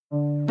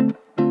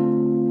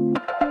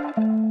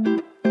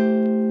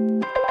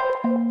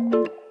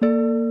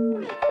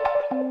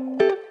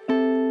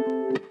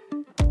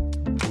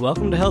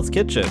Welcome to Hell's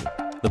Kitchen,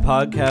 the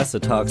podcast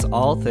that talks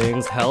all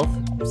things health,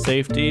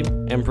 safety,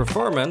 and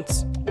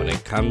performance when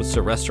it comes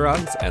to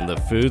restaurants and the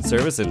food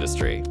service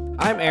industry.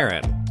 I'm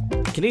Aaron,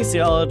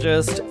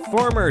 kinesiologist,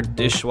 former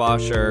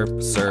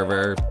dishwasher,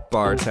 server,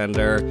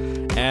 bartender,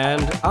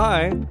 and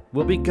I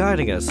will be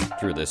guiding us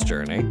through this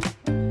journey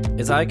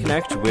as I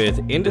connect with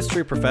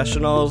industry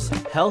professionals,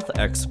 health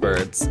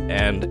experts,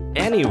 and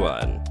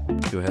anyone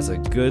who has a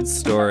good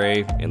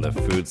story in the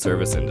food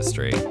service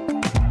industry.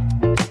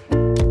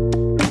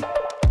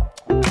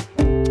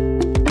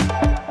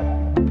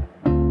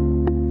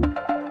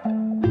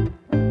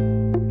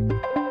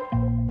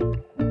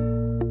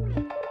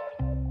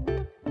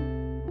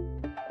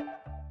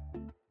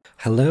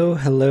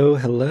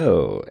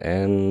 Hello,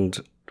 and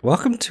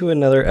welcome to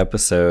another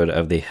episode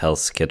of the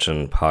Hell's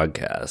Kitchen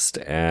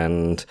podcast.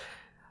 And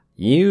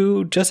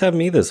you just have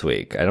me this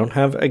week. I don't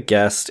have a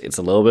guest. It's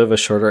a little bit of a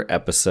shorter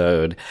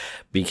episode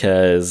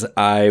because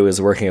I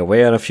was working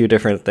away on a few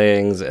different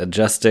things,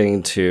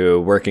 adjusting to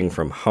working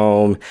from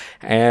home,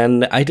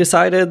 and I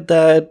decided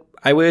that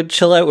I would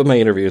chill out with my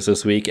interviews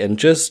this week and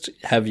just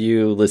have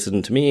you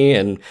listen to me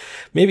and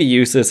maybe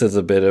use this as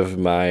a bit of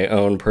my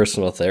own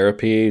personal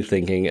therapy,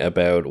 thinking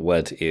about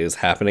what is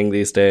happening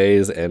these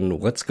days and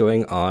what's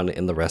going on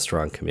in the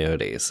restaurant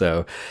community.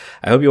 So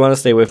I hope you want to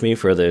stay with me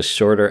for this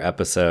shorter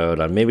episode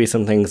on maybe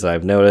some things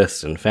I've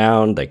noticed and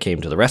found that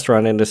came to the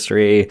restaurant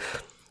industry,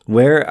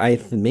 where I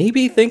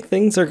maybe think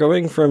things are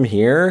going from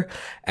here,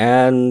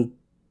 and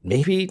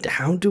maybe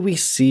how do we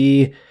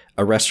see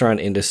a restaurant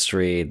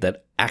industry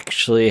that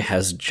actually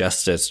has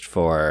justice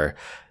for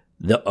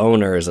the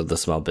owners of the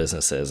small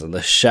businesses and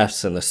the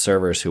chefs and the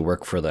servers who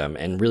work for them,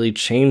 and really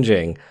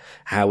changing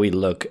how we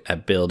look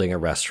at building a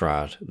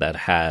restaurant that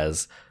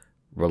has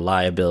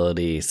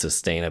reliability,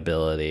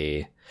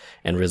 sustainability,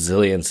 and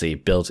resiliency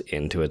built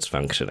into its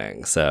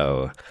functioning.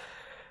 So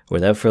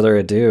without further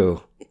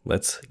ado,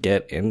 let's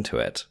get into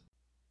it.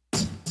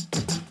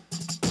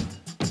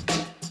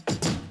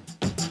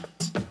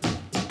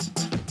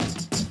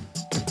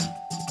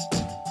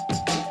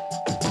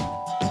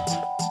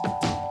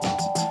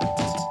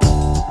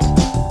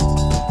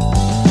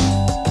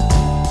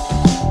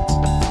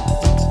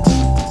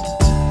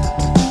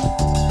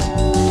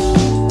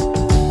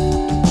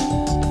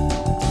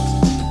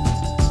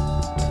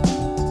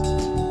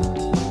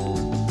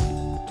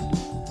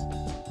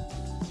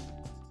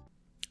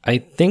 I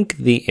think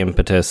the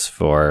impetus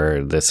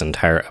for this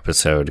entire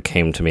episode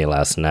came to me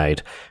last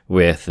night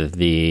with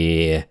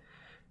the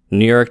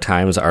New York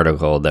Times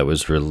article that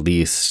was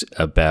released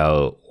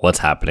about what's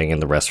happening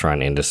in the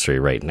restaurant industry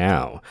right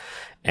now.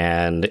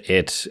 And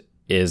it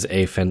is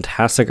a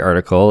fantastic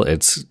article.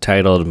 It's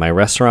titled, "My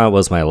Restaurant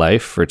Was My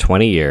Life for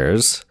 20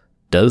 Years.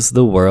 Does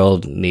the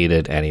World Need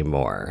It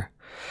Anymore?"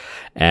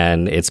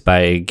 And it's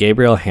by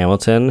Gabriel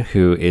Hamilton,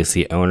 who is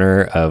the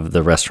owner of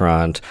the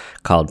restaurant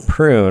called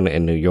Prune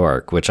in New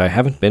York, which I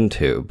haven't been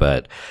to,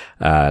 but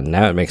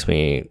now it makes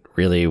me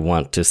really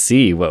want to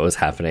see what was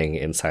happening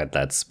inside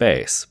that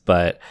space.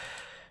 But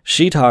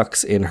she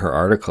talks in her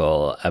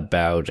article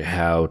about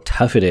how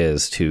tough it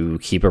is to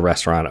keep a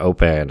restaurant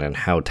open and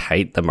how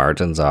tight the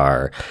margins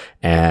are,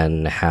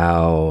 and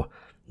how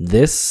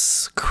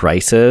this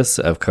crisis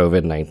of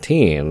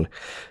COVID-19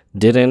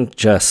 didn't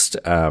just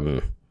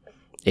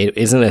it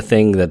isn't a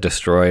thing that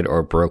destroyed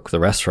or broke the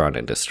restaurant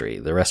industry.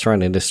 The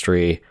restaurant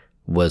industry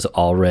was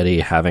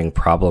already having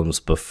problems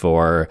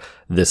before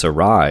this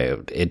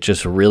arrived. It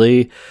just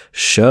really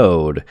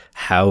showed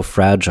how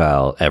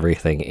fragile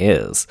everything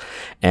is.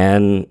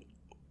 And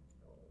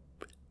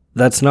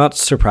that's not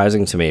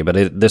surprising to me,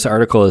 but this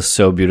article is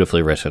so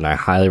beautifully written. I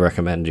highly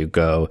recommend you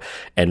go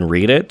and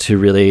read it to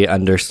really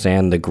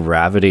understand the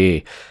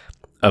gravity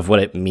of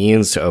what it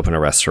means to open a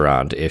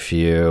restaurant if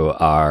you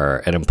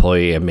are an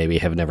employee and maybe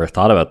have never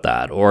thought about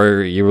that,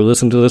 or you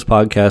listen to this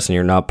podcast and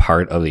you're not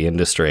part of the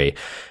industry.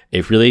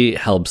 It really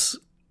helps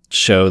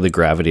show the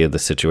gravity of the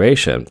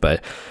situation.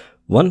 But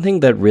one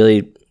thing that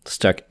really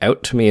stuck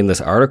out to me in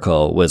this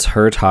article was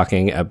her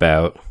talking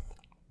about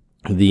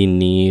the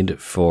need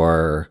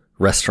for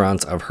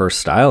restaurants of her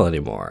style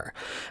anymore.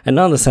 And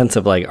not in the sense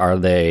of like, are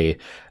they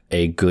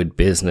a good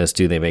business?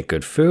 Do they make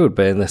good food?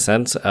 But in the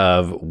sense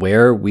of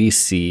where we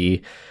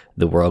see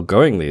the world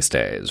going these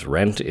days.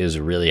 Rent is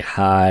really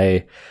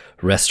high.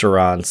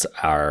 Restaurants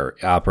are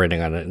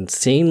operating on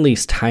insanely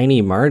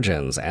tiny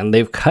margins, and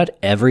they've cut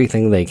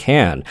everything they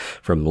can,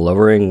 from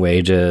lowering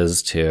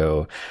wages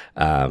to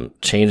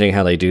changing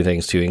how they do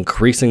things, to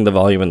increasing the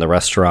volume in the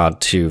restaurant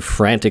to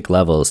frantic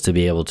levels to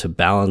be able to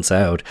balance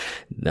out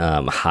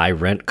high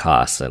rent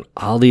costs and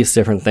all these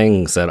different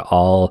things that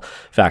all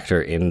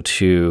factor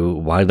into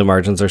why the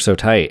margins are so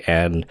tight.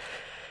 And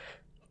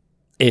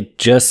it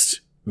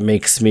just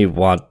makes me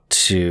want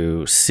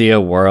to see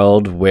a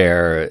world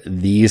where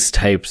these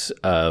types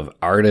of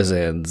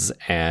artisans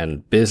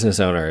and business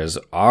owners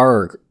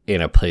are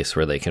in a place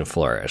where they can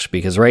flourish.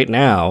 Because right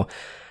now,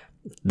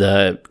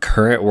 the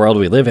current world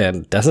we live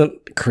in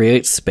doesn't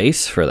create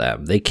space for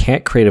them. They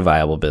can't create a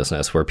viable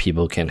business where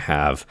people can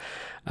have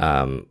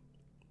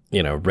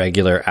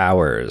regular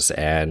hours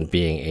and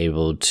being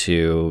able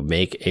to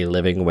make a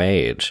living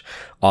wage.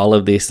 All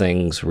of these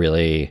things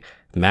really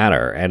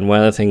matter. And one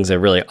of the things that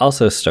really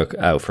also stuck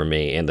out for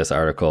me in this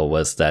article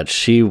was that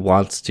she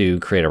wants to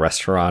create a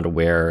restaurant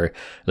where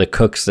the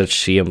cooks that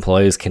she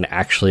employs can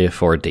actually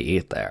afford to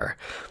eat there.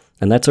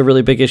 And that's a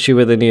really big issue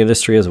within the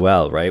industry as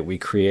well, right? We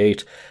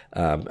create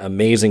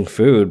amazing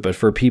food, but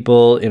for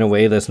people in a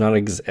way that's not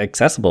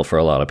accessible for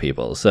a lot of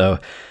people. So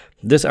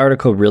this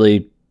article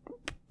really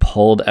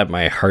pulled at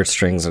my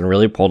heartstrings and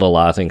really pulled a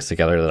lot of things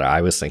together that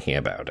I was thinking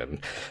about. And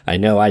I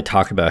know I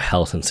talk about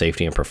health and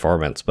safety and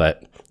performance,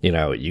 but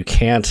you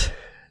can't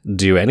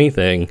do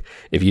anything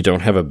if you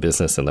don't have a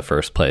business in the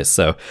first place.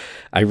 So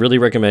I really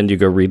recommend you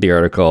go read the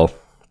article.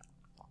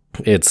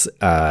 It's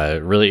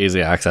really easy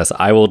to access.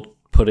 I will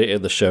put it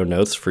in the show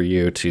notes for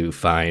you to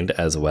find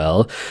as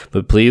well,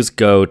 but please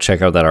go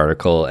check out that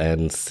article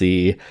and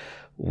see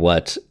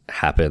what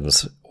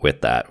happens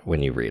with that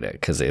when you read it,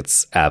 because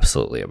it's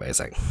absolutely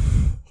amazing.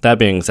 That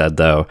being said,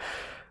 though,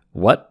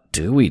 what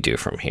do we do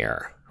from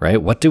here, right?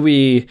 What do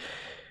we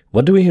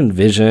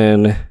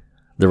envision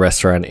the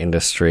restaurant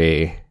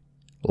industry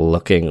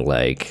looking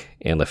like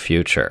in the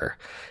future?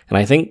 And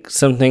I think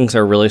some things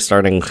are really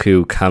starting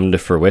to come to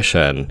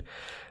fruition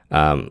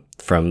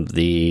from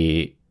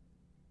the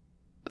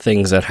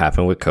things that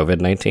happen with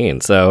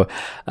COVID-19. So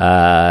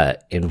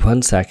in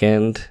 1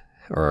 second,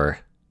 we're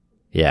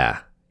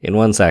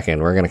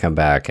going to come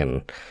back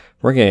and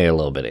we're going to get a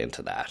little bit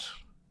into that.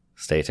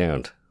 Stay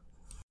tuned.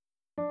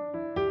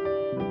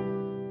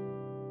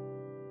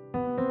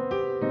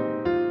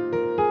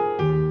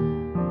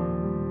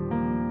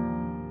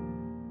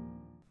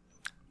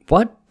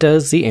 What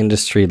does the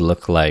industry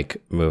look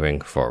like moving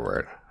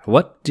forward?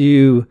 What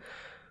do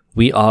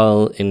we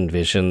all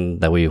envision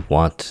that we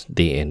want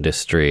the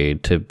industry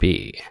to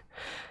be?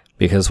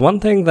 Because one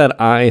thing that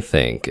I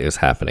think is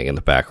happening in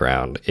the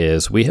background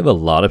is we have a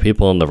lot of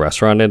people in the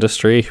restaurant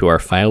industry who are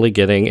finally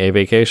getting a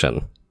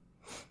vacation.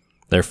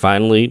 They're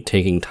finally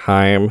taking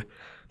time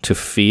to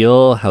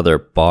feel how their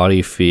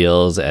body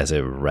feels as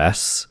it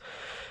rests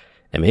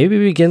and maybe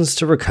begins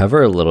to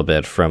recover a little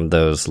bit from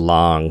those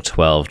long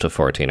 12 to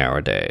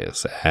 14-hour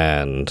days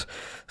and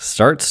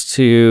starts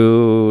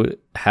to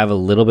have a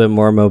little bit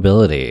more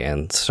mobility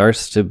and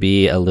starts to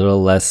be a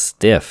little less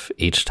stiff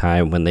each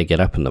time when they get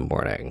up in the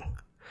morning.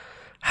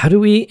 How do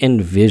we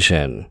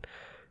envision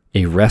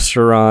a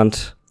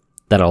restaurant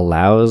that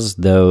allows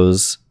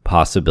those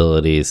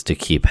possibilities to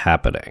keep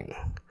happening?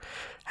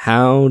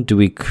 How do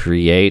we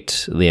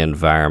create the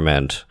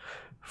environment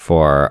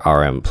for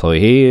our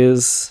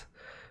employees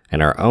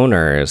and our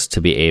owners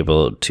to be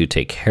able to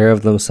take care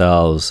of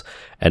themselves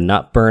and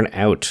not burn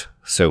out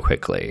so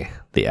quickly?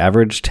 The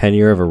average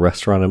tenure of a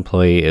restaurant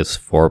employee is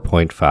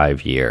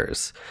 4.5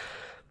 years.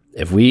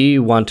 If we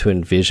want to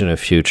envision a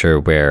future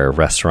where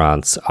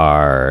restaurants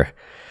are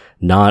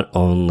not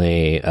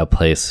only a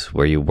place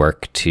where you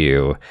work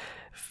to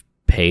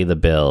pay the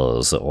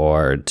bills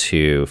or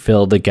to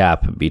fill the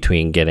gap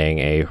between getting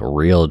a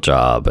real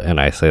job, and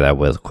I say that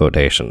with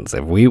quotations,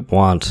 if we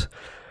want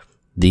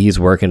these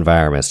work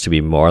environments to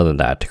be more than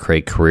that, to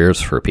create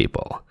careers for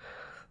people,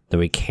 then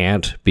we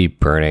can't be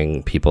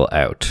burning people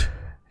out.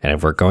 And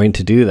if we're going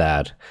to do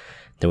that,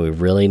 then we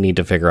really need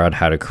to figure out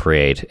how to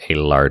create a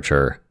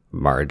larger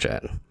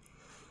margin.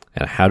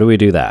 And how do we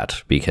do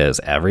that? Because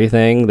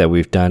everything that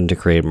we've done to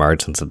create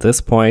margins at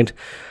this point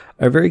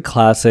are very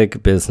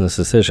classic business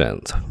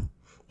decisions.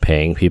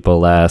 Paying people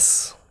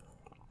less,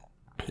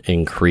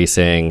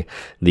 increasing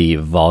the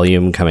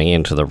volume coming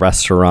into the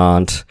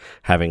restaurant,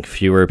 having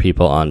fewer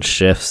people on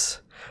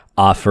shifts,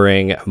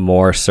 offering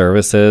more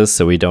services.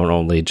 So we don't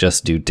only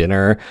just do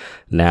dinner.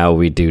 Now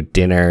we do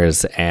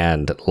dinners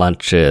and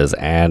lunches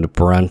and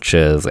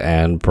brunches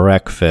and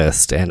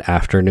breakfast and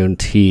afternoon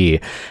tea.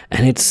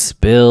 And it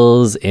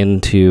spills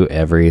into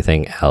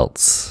everything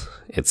else.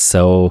 It's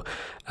so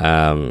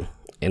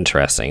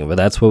interesting. But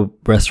that's what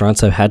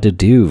restaurants have had to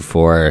do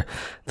for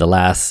the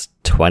last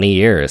 20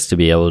 years to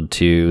be able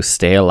to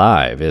stay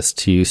alive, is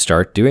to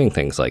start doing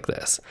things like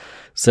this.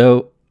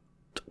 So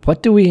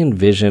what do we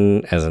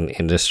envision as an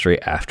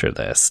industry after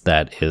this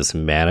that is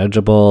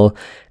manageable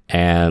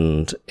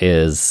and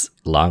is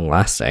long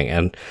lasting?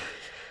 And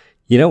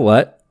you know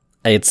what?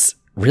 It's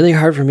really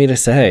hard for me to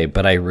say,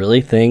 but I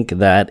really think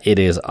that it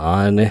is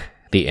on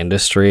the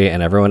industry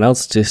and everyone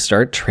else to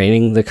start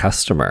training the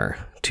customer,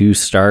 to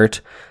start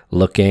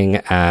looking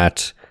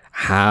at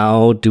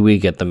how do we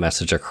get the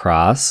message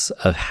across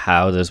of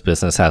how this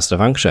business has to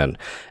function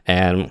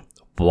and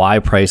why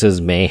prices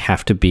may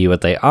have to be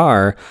what they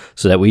are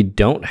so that we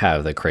don't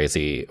have the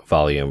crazy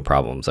volume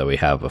problems that we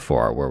have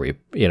before where we,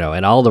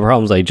 and all the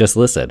problems I just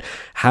listed.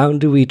 How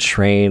do we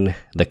train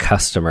the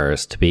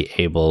customers to be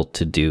able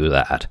to do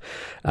that?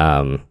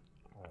 I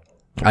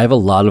have a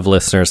lot of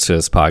listeners to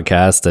this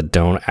podcast that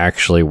don't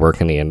actually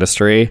work in the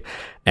industry,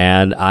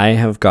 and I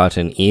have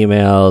gotten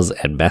emails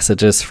and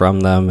messages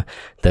from them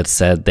that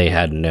said they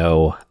had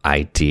no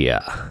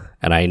idea.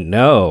 And I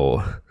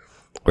know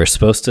We're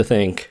supposed to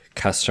think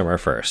customer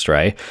first,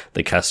 right?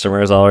 The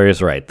customer is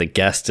always right. The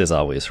guest is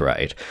always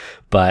right.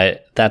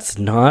 But that's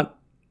not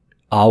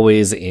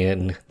always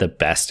in the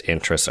best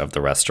interest of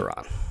the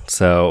restaurant.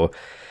 So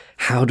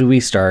how do we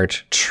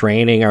start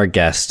training our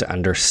guests to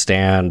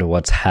understand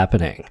what's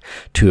happening,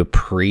 to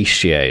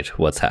appreciate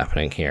what's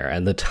happening here,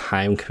 and the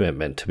time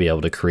commitment to be able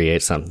to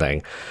create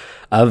something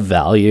of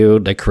value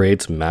that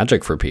creates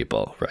magic for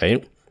people,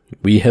 right?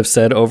 We have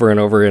said over and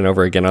over and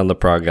over again on the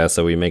podcast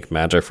that we make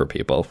magic for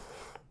people.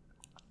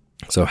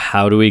 So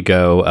how do we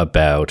go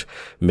about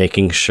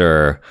making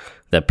sure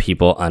that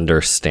people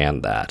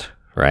understand that?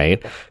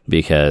 Right?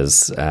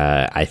 Because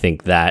I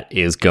think that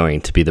is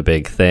going to be the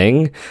big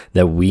thing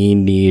that we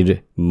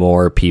need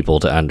more people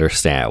to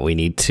understand. We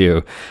need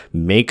to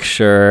make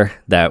sure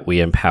that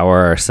we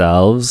empower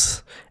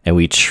ourselves and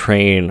we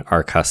train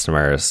our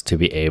customers to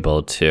be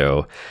able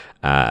to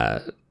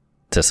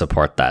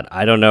support that.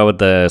 I don't know what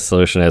the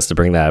solution is to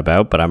bring that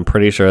about, but I'm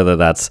pretty sure that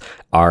that's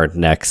our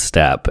next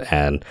step.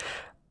 And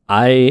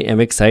I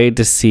am excited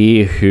to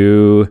see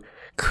who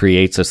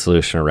creates a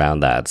solution around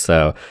that.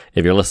 So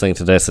if you're listening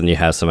to this and you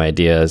have some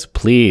ideas,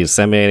 please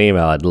send me an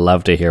email. I'd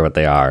love to hear what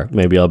they are.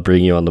 Maybe I'll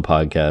bring you on the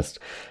podcast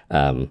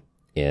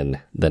in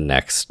the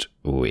next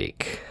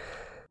week.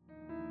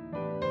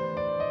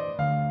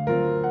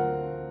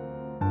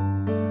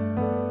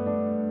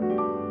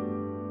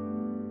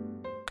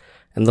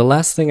 And the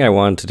last thing I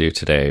want to do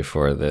today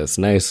for this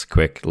nice,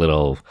 quick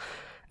little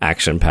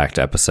action-packed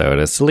episode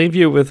is to leave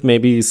you with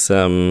maybe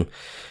some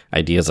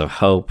ideas of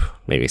hope,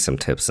 maybe some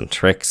tips and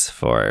tricks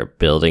for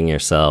building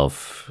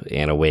yourself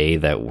in a way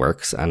that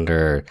works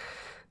under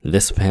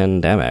this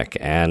pandemic.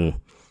 And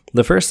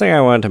the first thing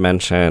I wanted to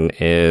mention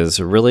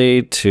is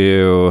really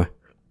to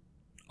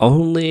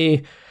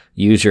only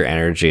use your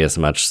energy as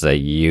much as that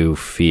you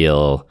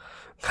feel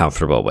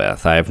comfortable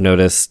with. I've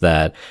noticed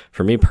that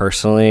for me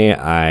personally,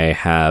 I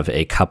have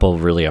a couple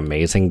really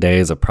amazing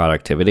days of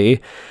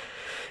productivity.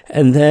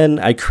 And then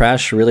I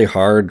crash really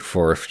hard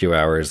for a few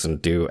hours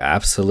and do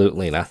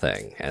absolutely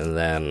nothing. And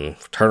then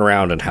turn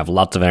around and have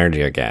lots of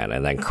energy again.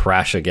 And then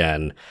crash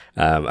again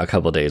a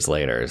couple days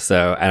later.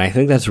 And I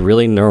think that's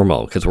really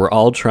normal because we're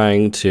all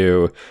trying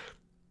to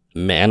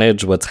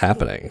manage what's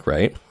happening,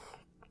 right?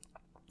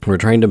 We're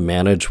trying to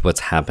manage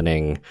what's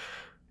happening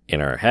in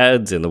our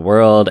heads, in the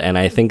world, and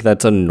I think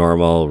that's a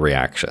normal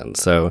reaction.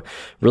 So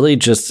really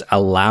just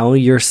allow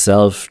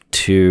yourself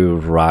to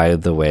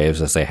ride the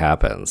waves as they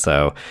happen.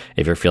 So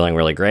if you're feeling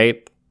really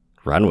great,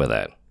 run with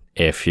it.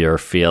 If you're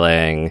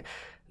feeling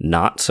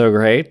not so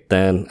great,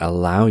 then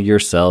allow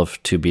yourself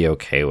to be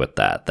okay with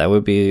that. That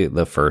would be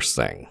the first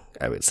thing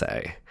I would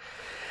say.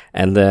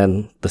 And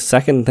then the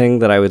second thing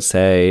that I would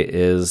say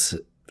is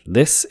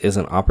this is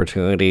an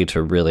opportunity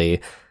to really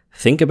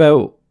think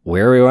about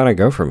where we want to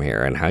go from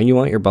here and how you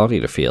want your body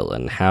to feel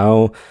and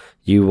how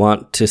you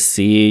want to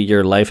see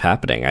your life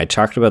happening. I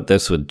talked about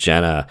this with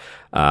Jenna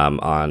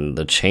on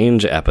the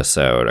Change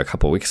episode a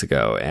couple weeks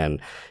ago.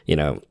 And,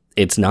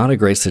 it's not a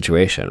great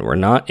situation. We're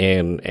not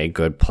in a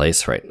good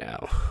place right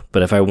now.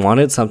 But if I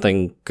wanted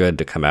something good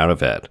to come out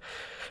of it,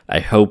 I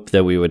hope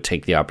that we would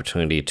take the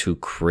opportunity to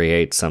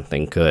create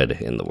something good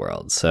in the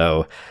world.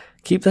 So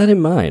keep that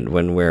in mind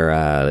when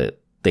we're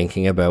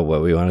thinking about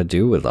what we want to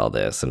do with all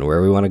this and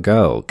where we want to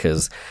go.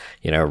 Because,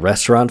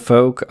 restaurant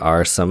folk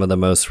are some of the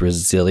most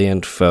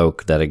resilient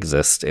folk that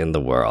exist in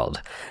the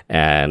world.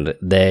 And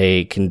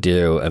they can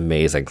do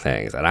amazing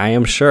things. And I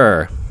am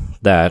sure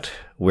that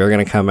we're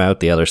going to come out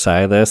the other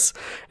side of this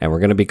and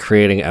we're going to be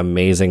creating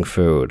amazing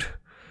food.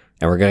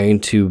 And we're going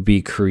to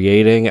be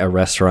creating a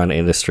restaurant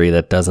industry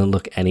that doesn't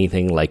look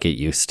anything like it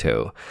used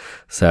to.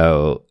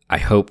 So I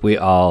hope we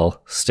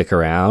all stick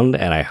around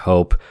and I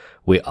hope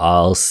we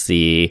all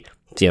see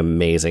the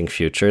amazing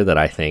future that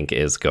I think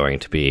is going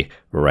to be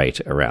right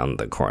around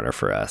the corner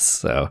for us.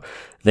 So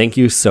thank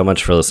you so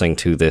much for listening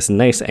to this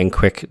nice and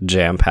quick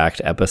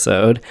jam-packed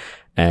episode.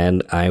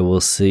 And I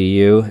will see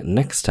you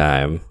next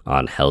time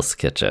on Hell's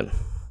Kitchen.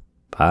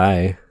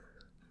 Bye.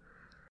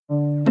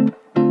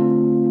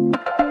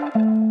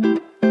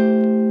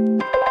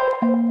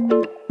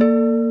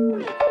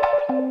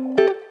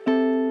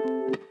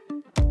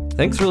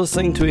 Thanks for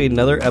listening to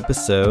another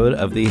episode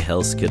of the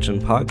Hell's Kitchen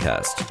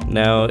podcast.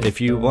 Now, if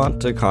you want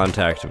to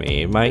contact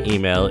me, my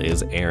email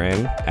is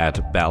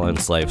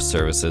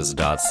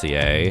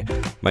aaron@balancelifeservices.ca.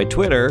 My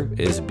Twitter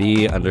is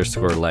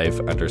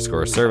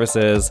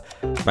b_life_services.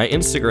 My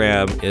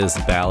Instagram is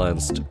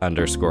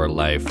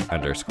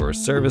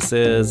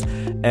balanced_life_services.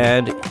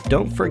 And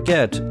don't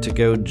forget to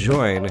go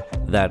join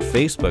that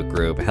Facebook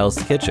group,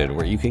 Hell's Kitchen,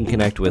 where you can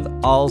connect with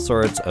all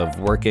sorts of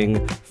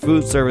working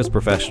food service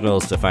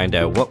professionals to find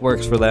out what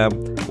works for them,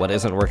 what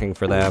isn't working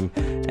for them,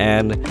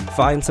 and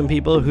find some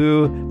people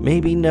who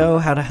maybe know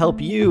how to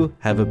help you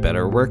have a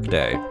better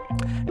workday.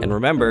 And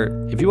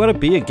remember, if you want to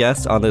be a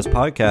guest on this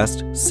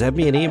podcast, send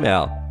me an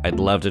email. I'd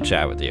love to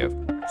chat with you.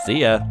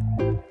 See ya.